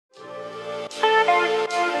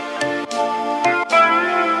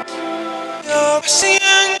Braids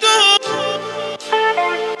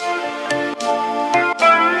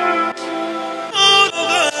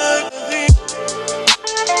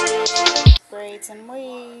and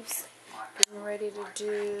weaves. Getting ready to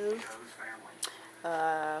do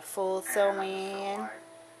full sew-in.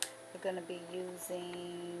 We're going to be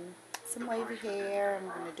using some wavy hair. I'm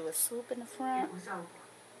going to do a swoop in the front.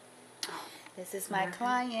 This is my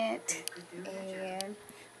client, and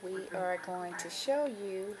we are going to show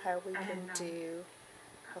you how we can do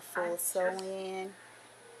a full sew-in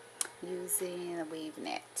using a weave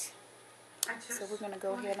net. So we're going to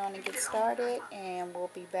go ahead on and get started, and we'll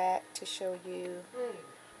be back to show you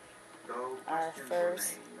our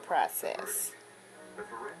first process.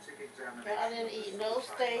 I didn't eat no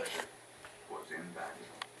steak. I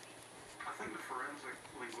think the forensic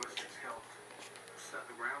linguistics helped set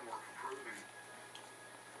the groundwork for proving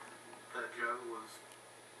that Joe was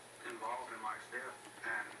involved in Mike's death,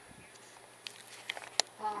 and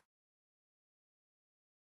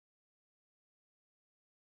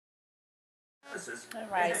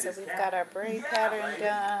Alright, so we've got our braid pattern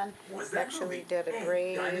done. We actually did a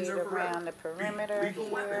braid around the perimeter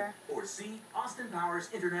here. And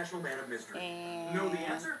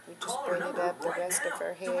we just braided up the rest of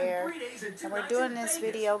her hair. And we're doing this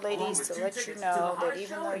video, ladies, to let you know that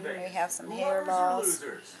even though you may have some hair loss,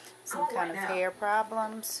 some kind of hair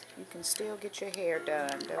problems, you can still get your hair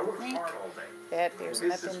done. Don't think that there's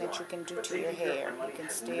nothing that you can do to your hair. You can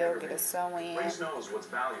still get a sew-in,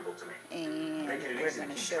 and we're going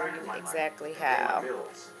to show you exactly how.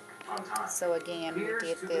 So again, we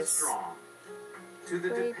did this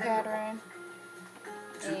braid pattern,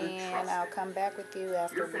 and I'll come back with you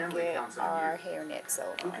after we get our hair net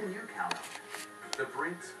sewed on.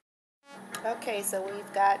 Okay, so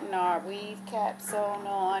we've gotten our weave cap sewn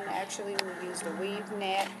on. Actually, we used a weave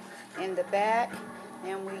net in the back,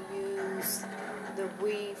 and we use the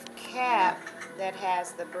weave cap that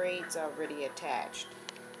has the braids already attached.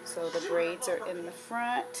 So the braids are in the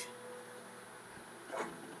front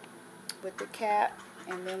with the cap,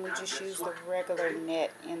 and then we just use the regular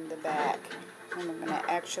net in the back. And we're going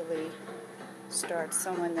to actually start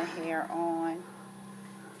sewing the hair on.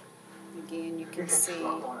 Again, you can see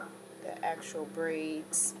the actual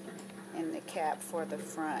braids and the cap for the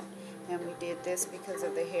front. And we did this because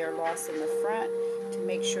of the hair loss in the front, to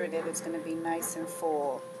make sure that it's going to be nice and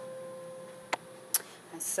full.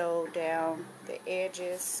 I sewed down the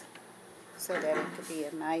edges so that it could be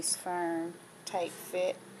a nice, firm, tight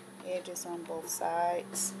fit. Edges on both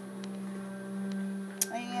sides.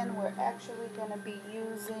 And we're actually going to be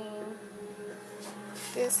using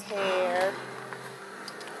this hair,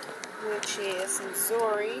 which is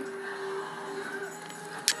Missouri,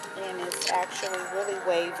 and it's actually really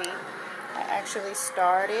wavy. I actually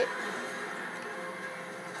started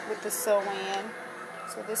with the sew-in.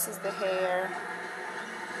 So this is the hair.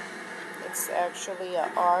 It's actually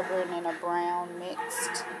an auburn and a brown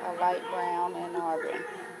mixed, a light brown and auburn.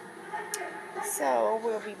 So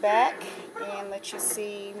we'll be back and let you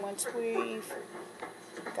see once we've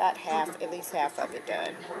got at least half of it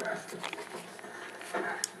done.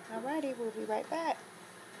 Alrighty, we'll be right back.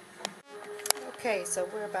 Okay, so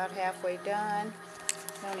we're about halfway done.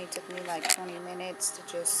 It only took me like 20 minutes to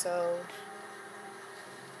just sew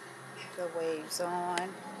the waves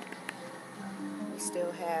on. We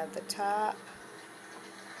still have the top,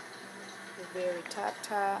 the very top,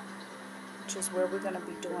 which is where we're going to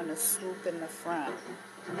be doing a swoop in the front.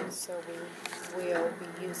 So we will be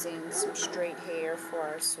using some straight hair for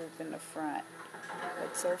our swoop in the front.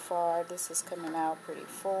 But so far, this is coming out pretty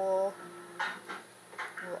full.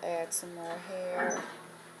 We'll add some more hair.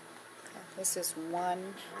 This is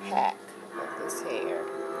one pack of this hair.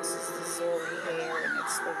 This is the Missouri hair, and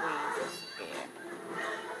it's the weave again.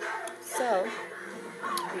 So,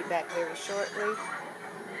 I'll be back very shortly.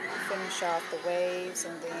 Finish off the waves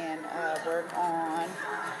and then work on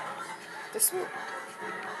the swoop.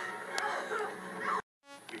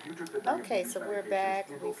 Okay, so we're back.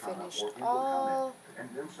 We finished all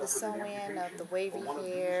the sew-in of the wavy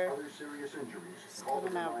hair. It's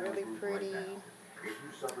coming out really pretty.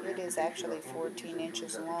 It is actually 14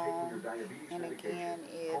 inches long, and again,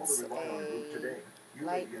 it's a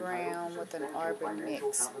light brown with an auburn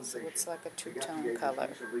mix, so it's like a two-tone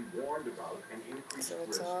color. So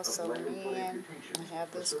it's all sewn in. I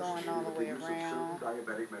have this going all the way around.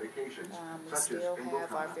 We still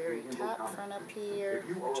have our very top front up here,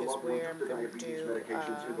 which is where I'm going to do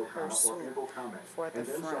her swoop for the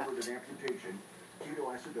front.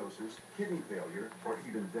 Ketoacidosis, kidney failure, or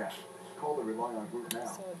even death. call the Rely on Group now.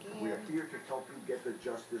 So We are again, here to help you get the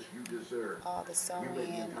justice you deserve. all the sewing You may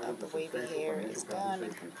be of entitled the to wavy substantial hair financial is done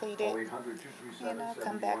and compensation. completed. Call 800-237-7142. And I'll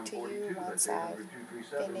come back to you That's once I've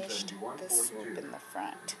 800-237-7142. finished the swoop in the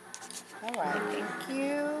front. Alright, thank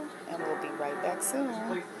you, and we'll be right back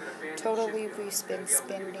soon. Totally, we've been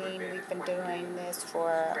doing this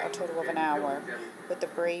for a total of an hour with the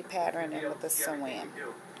braid pattern and with the sew-in.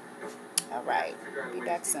 Alright, be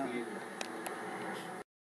back soon.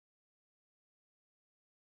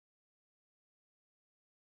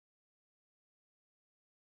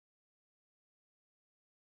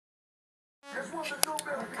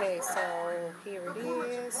 Okay, so here it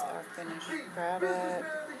is, our finished product.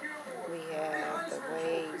 We have the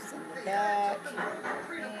waves in the back, and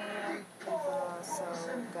we've also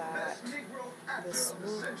got the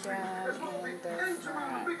swoop done in the front. Got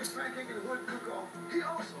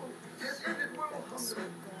the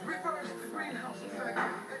swoop going on in the front here.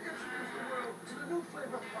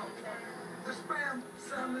 The spam,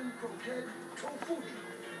 salmon, croquette, tofu.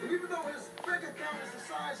 And even though his bank account is the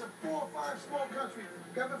size of 4 or 5 small countries,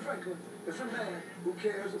 Kevin Franklin is a man who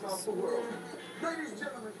cares about the world. Ladies and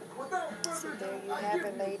gentlemen, without further So ado, there you have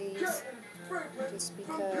it, ladies. Just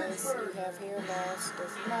because you have hair loss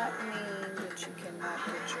does not mean that you cannot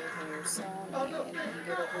get your hair sewn in and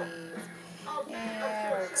get a weave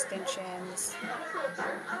and or extensions.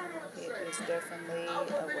 It is definitely a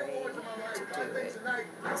way to do it.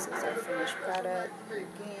 This is our finished product.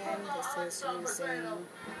 Again, this is using the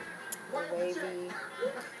wavy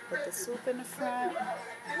with the swoop in the front,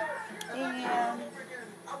 and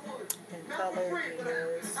the color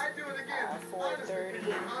is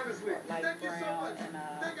 430, light brown, and a